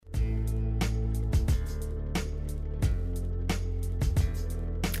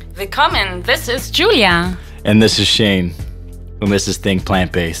Willkommen, this is Julia. And this is Shane. And this is Think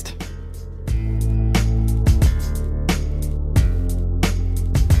Plant-Based.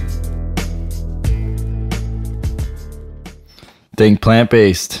 Think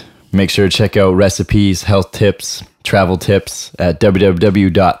Plant-Based. Make sure to check out recipes, health tips, travel tips at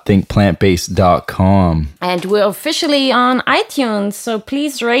www.thinkplantbased.com. And we're officially on iTunes, so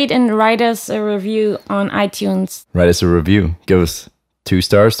please rate and write us a review on iTunes. Write us a review. Give us 2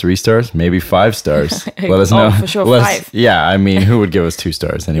 stars, 3 stars, maybe 5 stars. Let us know. For sure, 5. Yeah, I mean, who would give us 2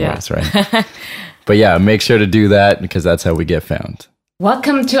 stars anyways, right? But yeah, make sure to do that because that's how we get found.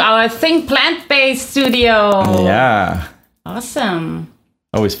 Welcome to our Think Plant-Based studio. Yeah. Awesome.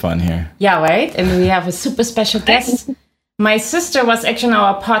 Always fun here. Yeah, right? And we have a super special guest. My sister was actually on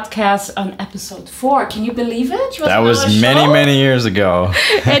our podcast on episode 4. Can you believe it? That was many years ago.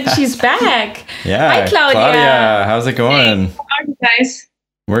 And she's back. Yeah. Hi, Claudia. Claudia, how's it going? Hey, how are you guys?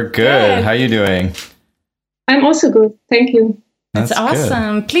 We're good. How are you doing? I'm also good. Thank you. That's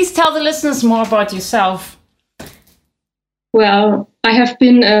awesome. Good. Please tell the listeners more about yourself. Well, I have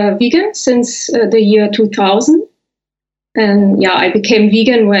been a vegan since the year 2000. And yeah, I became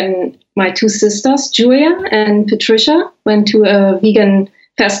vegan when my 2 sisters, Julia and Patricia, went to a vegan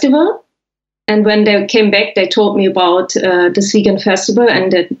festival. And when they came back, they told me about this vegan festival.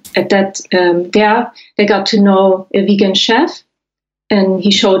 And there, they got to know a vegan chef. And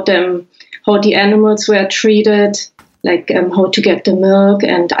he showed them how the animals were treated, like how to get the milk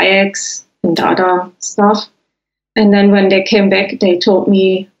and eggs and other stuff. And then when they came back, they told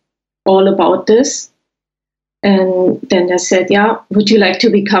me all about this. And then they said, yeah, would you like to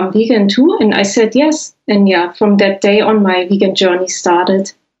become vegan too? And I said, yes. And yeah, from that day on, my vegan journey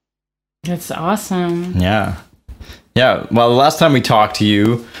started. That's awesome. Yeah. Yeah. Well, the last time we talked to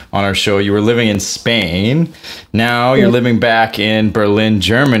you on our show, you were living in Spain. Now you're living back in Berlin,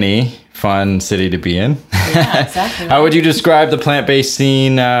 Germany. Fun city to be in. Yeah, exactly. How would you describe the plant-based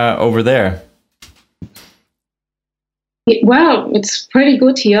scene over there? Well, it's pretty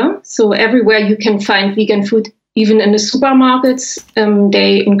good here. So everywhere you can find vegan food, even in the supermarkets,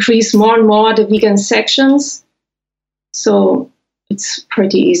 they increase more and more the vegan sections. So it's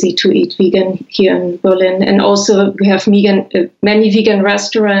pretty easy to eat vegan here in Berlin. And also we have many vegan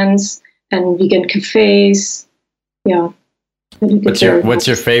restaurants and vegan cafes. Yeah. What's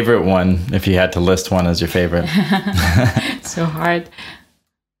your favorite one, if you had to list one as your favorite? So hard.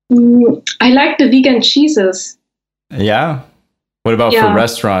 I like the vegan cheeses. Yeah. What about for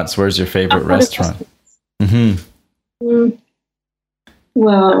restaurants? Where's your favorite restaurant?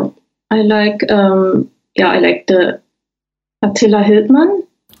 Well, I like the Attila Hildmann.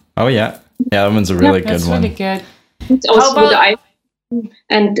 Oh yeah, that one's a really good one. Really good. It's also good ice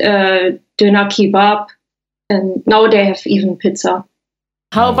and doner kebab, and now they have even pizza.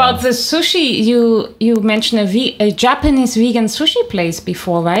 How about the sushi? You mentioned a Japanese vegan sushi place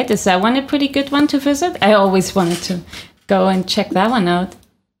before, right? Is that one a pretty good one to visit? I always wanted to go and check that one out.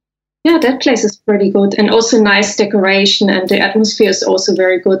 Yeah, that place is pretty good. And also nice decoration, and the atmosphere is also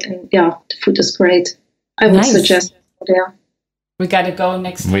very good. And yeah, the food is great. I would suggest there. We got to go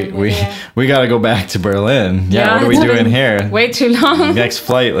next time. We got to go back to Berlin. Yeah, what are we doing here? Way too long. Next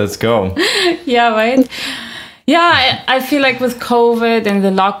flight, let's go. Yeah, right? Yeah, I feel like with COVID and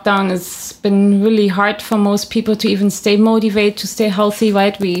the lockdown, it's been really hard for most people to even stay motivated, to stay healthy,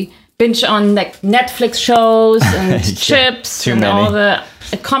 right? We binge on like Netflix shows and chips and all the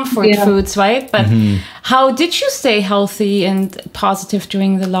comfort foods, right? But how did you stay healthy and positive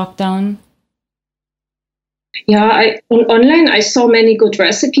during the lockdown? Yeah, online I saw many good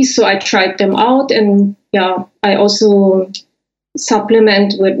recipes, so I tried them out. And yeah, I also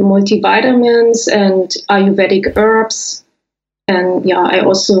supplement with multivitamins and Ayurvedic herbs. And yeah, I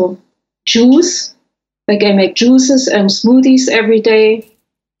also juice. Like I make juices and smoothies every day.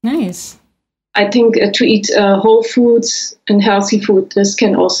 Nice. I think to eat whole foods and healthy food, this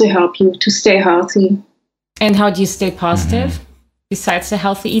can also help you to stay healthy. And how do you stay positive besides the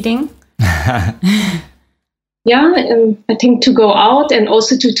healthy eating? Yeah, I think to go out and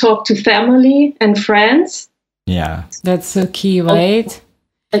also to talk to family and friends. Yeah, that's so key, right?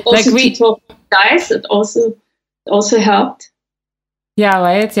 And also to talk to guys, it also helped. Yeah,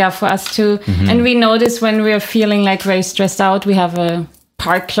 right. Yeah, for us too. And we notice when we're feeling like very stressed out, we have a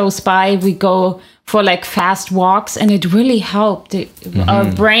park close by. We go for like fast walks, and it really helped.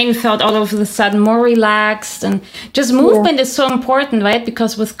 Our brain felt all of a sudden more relaxed, and just movement is so important, right?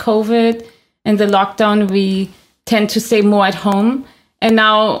 Because with COVID and the lockdown, we tend to stay more at home. And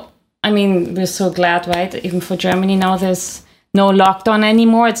now, I mean, we're so glad, right? Even for Germany now, there's no lockdown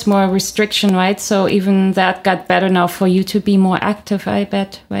anymore. It's more restriction, right? So even that got better now for you to be more active, I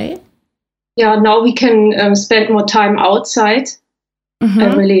bet, right? Yeah, now we can spend more time outside.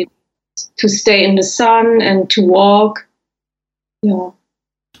 And really to stay in the sun and to walk. Yeah.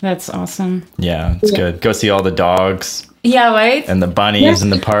 That's awesome. Yeah, it's good. Go see all the dogs. Yeah, right? And the bunnies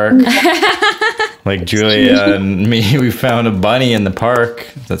in the park. Like Julia and me, we found a bunny in the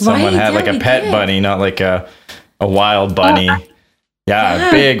park that someone had, like a pet bunny, not like a wild bunny.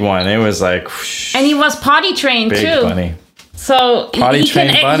 Yeah, big one. It was like whoosh, and he was potty trained big too. Bunny. So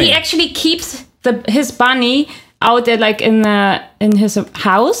he actually keeps his bunny out there, like in his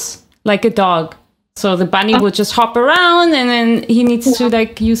house, like a dog. So the bunny would just hop around, and then he needs to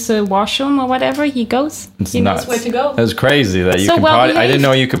like use the washroom or whatever. He goes. It's he nuts. knows where to go. It's crazy that you So can well potty. I behaved. didn't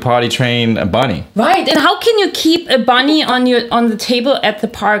know you could potty train a bunny. Right, and how can you keep a bunny on the table at the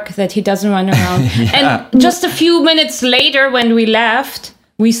park that he doesn't run around? Yeah. And just a few minutes later, when we left,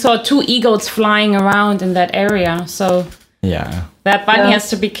 we saw 2 eagles flying around in that area. So Yeah. that bunny has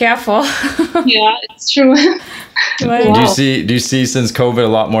to be careful. Yeah, it's true. Right. Do you see since COVID a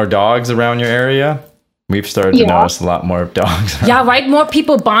lot more dogs around your area? We've started to notice a lot more dogs around. Yeah, right. More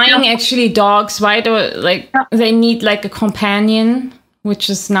people buying actually dogs, right? Or like they need like a companion, which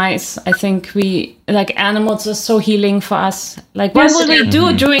is nice. I think we like animals are so healing for us. Like what would we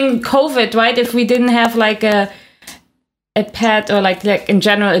do during COVID, right? If we didn't have like a pet or like in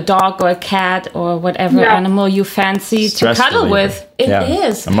general a dog or a cat or whatever animal you fancy Stress to cuddle reliever. with. It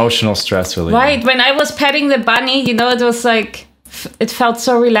is. Emotional stress reliever. Right. When I was petting the bunny, it was like it felt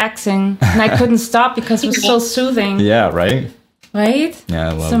so relaxing, and I couldn't stop because it was so soothing. Yeah, right? Right? Yeah,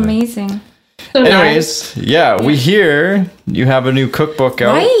 I love It's it. amazing. Anyways, we hear you have a new cookbook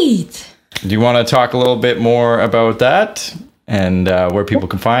out. Right. Do you want to talk a little bit more about that and where people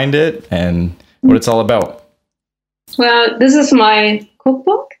can find it and what it's all about? Well, this is my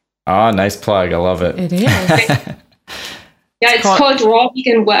cookbook. Ah, nice plug. I love it. It is. Yeah, it's called Raw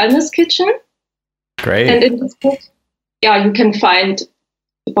Vegan Wellness Kitchen. Great. And in this book, you can find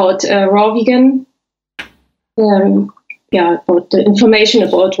about raw vegan, about the information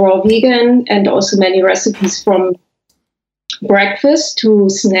about raw vegan, and also many recipes from breakfast to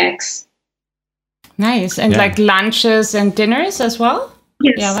snacks. Nice. And like lunches and dinners as well?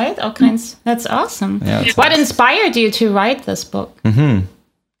 Yes. Yeah, right? All kinds. That's awesome. Yeah, that's What inspired you to write this book? Mm-hmm.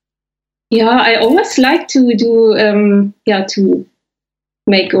 Yeah, I always like to do, to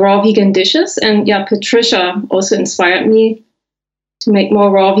make raw vegan dishes. And Patricia also inspired me to make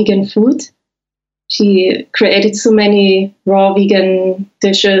more raw vegan food. She created so many raw vegan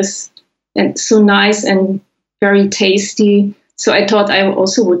dishes and so nice and very tasty. So I thought I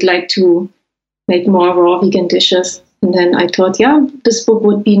also would like to make more raw vegan dishes. And then I thought, this book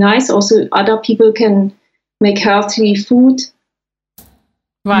would be nice. Also, other people can make healthy food.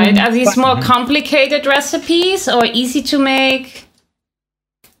 Right. Are these more complicated recipes or easy to make?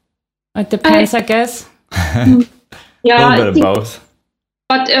 It depends, I guess. A little bit of both.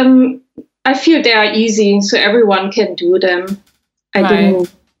 But I feel they are easy, so everyone can do them. I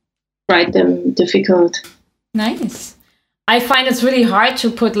didn't write them difficult. Nice. I find it's really hard to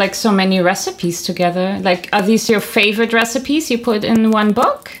put like so many recipes together. Like, are these your favorite recipes you put in one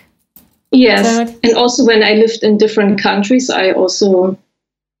book? Yes. And also when I lived in different countries, I also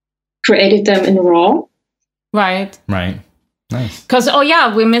created them in raw. Right. Right. Nice. Because,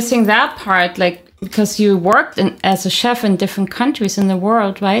 we're missing that part. Like, because you worked as a chef in different countries in the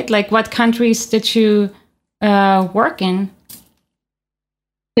world, right? Like, what countries did you work in?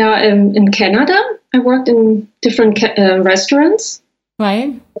 Yeah, in Canada, I worked in different restaurants. Right.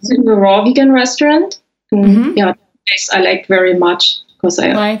 I was in a raw vegan restaurant. And the place I liked very much because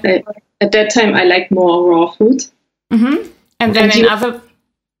I at that time I liked more raw food. Mm-hmm. And then in other...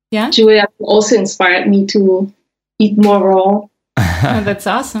 Yeah? Julia also inspired me to eat more raw. Oh, that's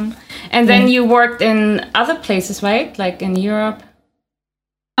awesome. And then you worked in other places, right? Like in Europe?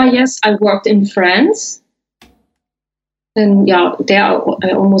 Yes, I worked in France. And there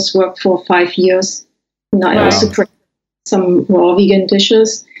I almost worked for 5 years. And I also created some raw vegan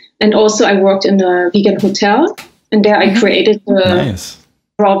dishes. And also I worked in a vegan hotel. And there I created the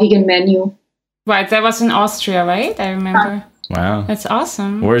raw vegan menu. Right, that was in Austria, right? I remember. Wow. That's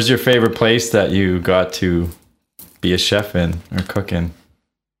awesome. Where's your favorite place that you got to be a chef in or cook in?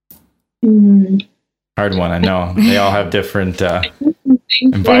 Hard one, I know. They all have different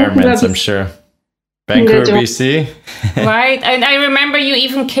environments, I'm sure. Vancouver, BC? Right. And I remember you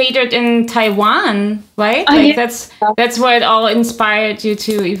even catered in Taiwan, right? Like that's where it all inspired you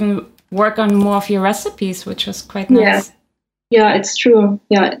to even work on more of your recipes, which was quite nice. Yeah, it's true.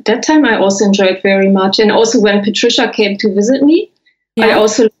 Yeah, at that time I also enjoyed very much. And also when Patricia came to visit me, I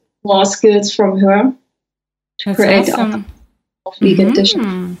also learned more skills from her to create awesome. Vegan dishes.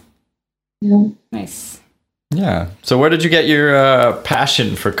 Yeah. Nice. Yeah. So where did you get your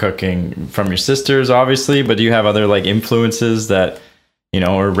passion for cooking? From your sisters, obviously, but do you have other like influences that, you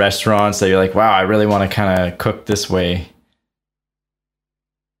know, or restaurants that you're like, wow, I really want to kind of cook this way?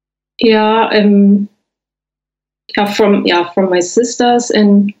 Yeah, from my sisters,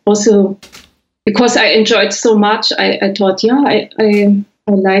 and also because I enjoyed so much, I thought, I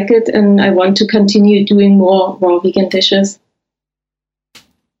like it, and I want to continue doing more raw vegan dishes.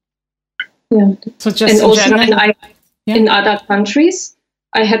 Yeah. So just and also in other countries,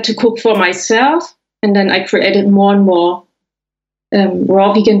 I had to cook for myself, and then I created more and more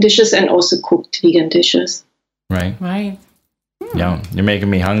raw vegan dishes and also cooked vegan dishes. Right. Right. Yeah, you're making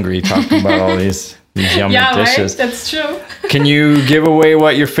me hungry talking about all these yummy dishes. Right? That's true. Can you give away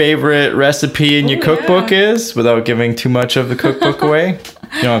what your favorite recipe in your cookbook is without giving too much of the cookbook away?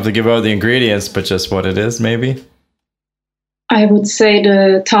 You don't have to give out the ingredients, but just what it is, maybe. I would say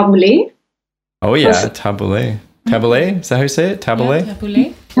the tabbouleh. Oh yeah, tabbouleh. Tabbouleh? Is that how you say it? Tabbouleh? Yeah,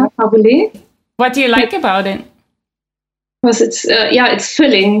 tabbouleh. Yeah, tabbouleh. What do you like about it? Because it's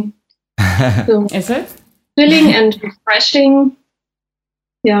filling. So is it? Filling and refreshing.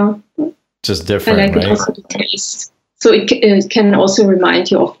 Yeah. Just different, I like right? it also the taste. So it can also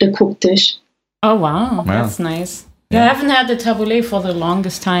remind you of the cooked dish. Oh, wow. That's nice. Yeah, I haven't had the tabbouleh for the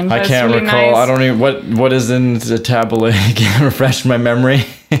longest time. I can't recall. Nice. I don't even what is in the tabbouleh. Can refresh my memory.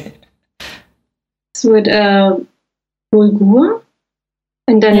 It's with bulgur,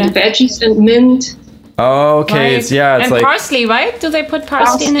 and then the veggies and mint. Oh, okay. Right. It's like parsley, right? Do they put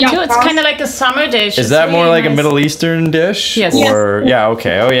parsley in it too? It's kind of like a summer dish. Is that really more like a Middle Eastern dish? Yes. Or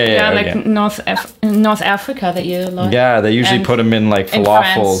okay. Oh yeah. Yeah, like North Africa that you like. Yeah, they usually put them in like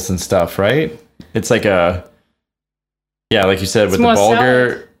falafels and stuff, right? It's like a like you said, with the bulgur.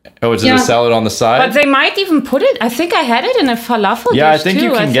 Salad. Oh, is it a salad on the side? But they might even put it. I think I had it in a falafel dish I think too.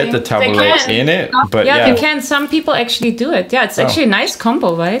 You can get the tabbouleh in it. But they can. Some people actually do it. Yeah, it's actually a nice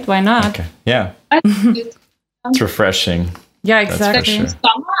combo, right? Why not? Okay. Yeah. It's refreshing. Yeah, exactly. In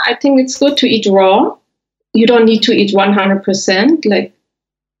summer, I think it's good to eat raw. You don't need to eat 100%. Like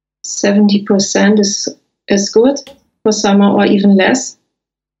 70% is good for summer, or even less.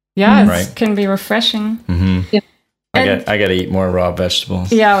 Yeah, it can be refreshing. Mm-hmm. Yeah. I got to eat more raw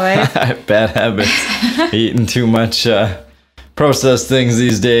vegetables. Yeah, right. Bad habits. Eating too much processed things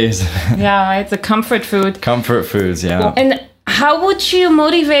these days. Yeah, right. The comfort food. Comfort foods, yeah. And how would you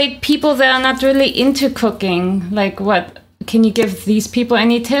motivate people that are not really into cooking? Like what? Can you give these people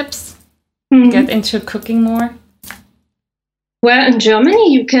any tips? Mm-hmm. Get into cooking more? Well, in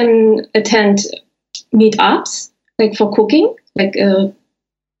Germany, you can attend meetups, like for cooking. Like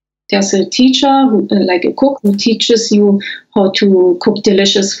there's a teacher, like a cook, who teaches you how to cook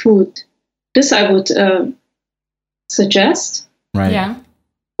delicious food. This I would suggest. Right. Yeah.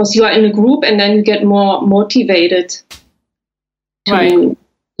 Because you are in a group, and then you get more motivated to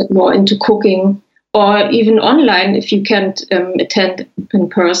get more into cooking. Or even online, if you can't attend in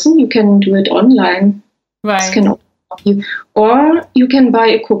person, you can do it online. Right. This can help you. Or you can buy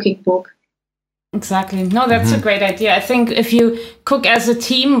a cooking book. Exactly. No, that's a great idea. I think if you cook as a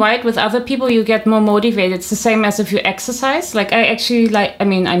team, right, with other people, you get more motivated. It's the same as if you exercise. Like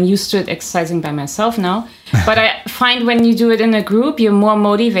I'm used to it exercising by myself now, but I find when you do it in a group, you're more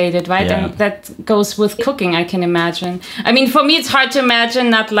motivated, right? Yeah. And that goes with cooking, I can imagine. I mean, for me, it's hard to imagine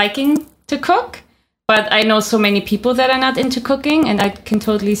not liking to cook. But I know so many people that are not into cooking, and I can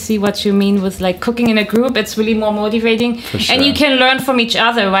totally see what you mean with like cooking in a group. It's really more motivating, sure. And you can learn from each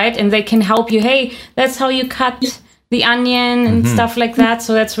other, right? And they can help you. Hey, that's how you cut the onion and stuff like that.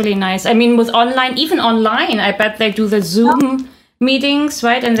 So that's really nice. I mean, with even online, I bet they do the Zoom meetings,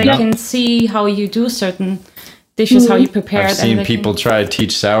 right? And they can see how you do certain dishes, how you prepare it. I've seen people try to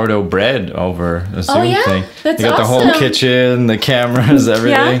teach sourdough bread over a Zoom thing. That's they got the whole kitchen, the cameras,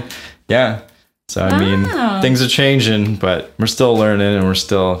 everything. Yeah. So, I mean, things are changing, but we're still learning, and we're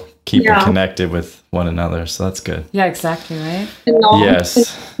still keeping connected with one another. So that's good. Yeah, exactly, right?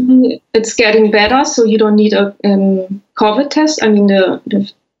 Yes. It's getting better, so you don't need a COVID test. I mean,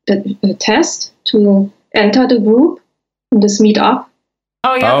 the test to enter the group in this meetup.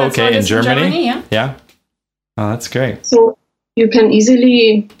 Oh, yeah. That's okay. In Germany, yeah. Oh, that's great. So you can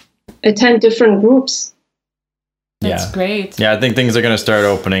easily attend different groups. That's great. Yeah, I think things are going to start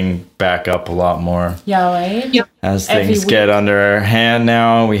opening back up a lot more. Yeah, right? Yep. As things get under our hand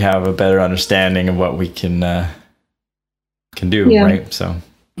now, we have a better understanding of what we can do, right? So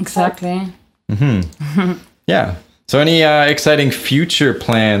exactly. Yeah. So any exciting future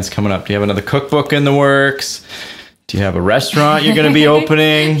plans coming up? Do you have another cookbook in the works? Do you have a restaurant you're going to be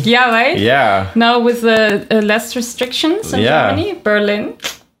opening? Yeah, right? Yeah. Now with the less restrictions in Germany, Berlin.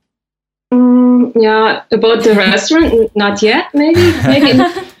 Yeah, about the restaurant, not yet. Maybe in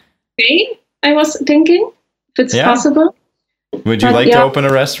Spain, I was thinking, if it's possible. Would you like to open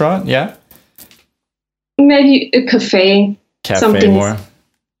a restaurant? Yeah. Maybe a cafe. Something more.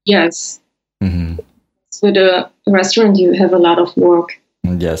 Yes. Mm-hmm. With a restaurant, you have a lot of work.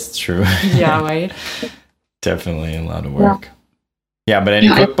 Yes, true. Yeah, right. Definitely a lot of work. Yeah, but any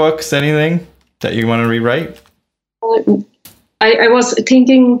cookbooks, anything that you want to rewrite? I was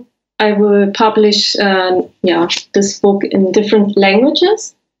thinking I will publish this book in different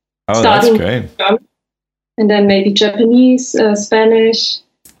languages. Oh, that's great. German, and then maybe Japanese, Spanish,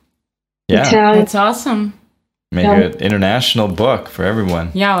 Italian. That's awesome. Make an international book for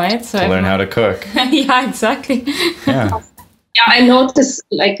everyone. Yeah, right. So to learn how to cook. Yeah, exactly. Yeah. Yeah, I noticed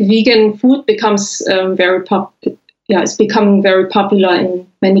like vegan food becomes it's becoming very popular in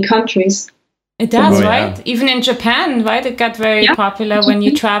many countries. It does, right? Yeah. Even in Japan, right? It got very popular when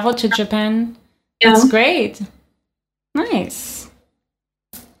you travel to Japan. Yeah. It's great. Nice.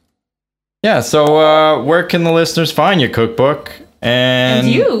 Yeah, so where can the listeners find your cookbook? And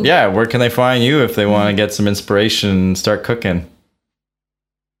you? Yeah, where can they find you if they want to get some inspiration and start cooking?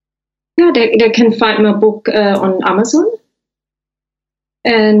 Yeah, they can find my book on Amazon.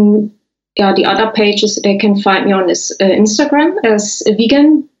 And the other pages they can find me on is Instagram as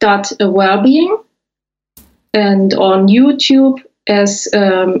vegan.wellbeing, and on YouTube as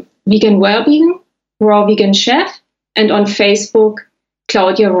Vegan Wellbeing, Raw Vegan Chef, and on Facebook,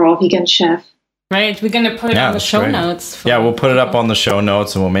 Claudia Raw Vegan Chef. Right, we're going to put it on the show notes. Yeah, we'll put it up on the show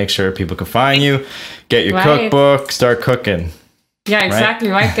notes, and we'll make sure people can find you, get your cookbook, start cooking. Yeah, exactly,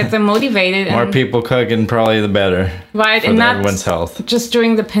 right? Get them motivated. More people cooking, probably the better. Right, and everyone's health. Just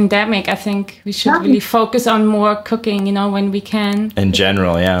during the pandemic, I think we should really focus on more cooking, when we can. In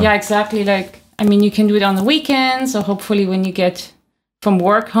general, yeah. Yeah, exactly. You can do it on the weekends, or hopefully when you get from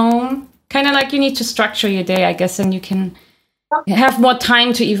work home. Kind of like you need to structure your day, I guess, and you can have more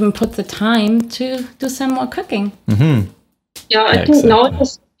time to even put the time to do some more cooking. Mm-hmm. Yeah, I think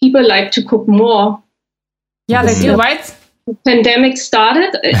nowadays people like to cook more. Yeah, they do, right? The pandemic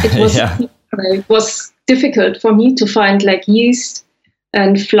started, it was difficult for me to find yeast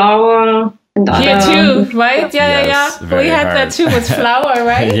and flour and here too, right? Yeah. We had that too with flour,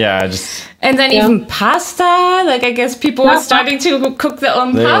 right? And then even pasta. I guess people were starting to cook their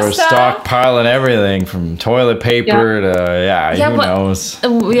own pasta. They were stockpiling everything from toilet paper to who knows?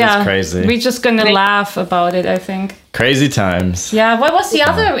 It's crazy. We're just gonna laugh about it, I think. Crazy times. Yeah. What was the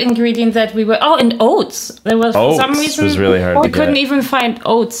other ingredient that we were? Oh, and oats. There was for some reason was really hard to get. We couldn't even find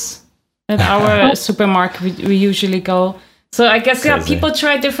oats at our supermarket. We usually go. So I guess people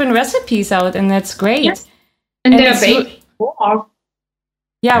try different recipes out, and that's great. Yes. And they're baked more.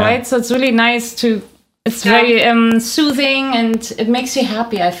 Yeah, right. So it's really nice to. It's very soothing, and it makes you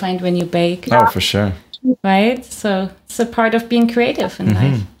happy. I find when you bake. Oh, for sure. Right. So it's a part of being creative in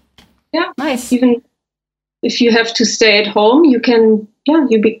life. Yeah, nice. Even if you have to stay at home, you can.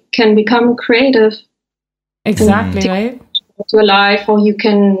 Can become creative. Exactly. Right. Your life, or you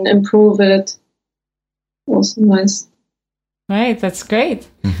can improve it. Also nice. Right, that's great.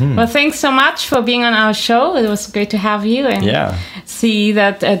 Mm-hmm. Well, thanks so much for being on our show. It was great to have you and see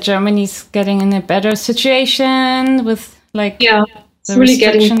that Germany's getting in a better situation with the really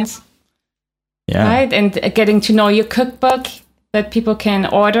restrictions. Right, and getting to know your cookbook that people can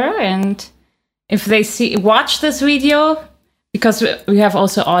order, and if they watch this video, because we have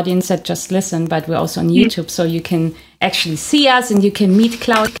also audience that just listen, but we're also on YouTube, so you can actually see us and you can meet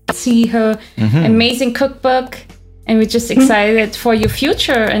Claudia, see her amazing cookbook. And we're just excited for your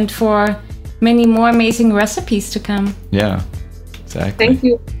future and for many more amazing recipes to come. Yeah, exactly. Thank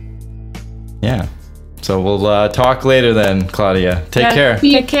you. Yeah. So we'll talk later then, Claudia. Take care.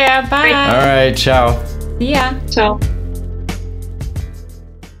 Take care. Bye. All right. Ciao. See ya. Ciao.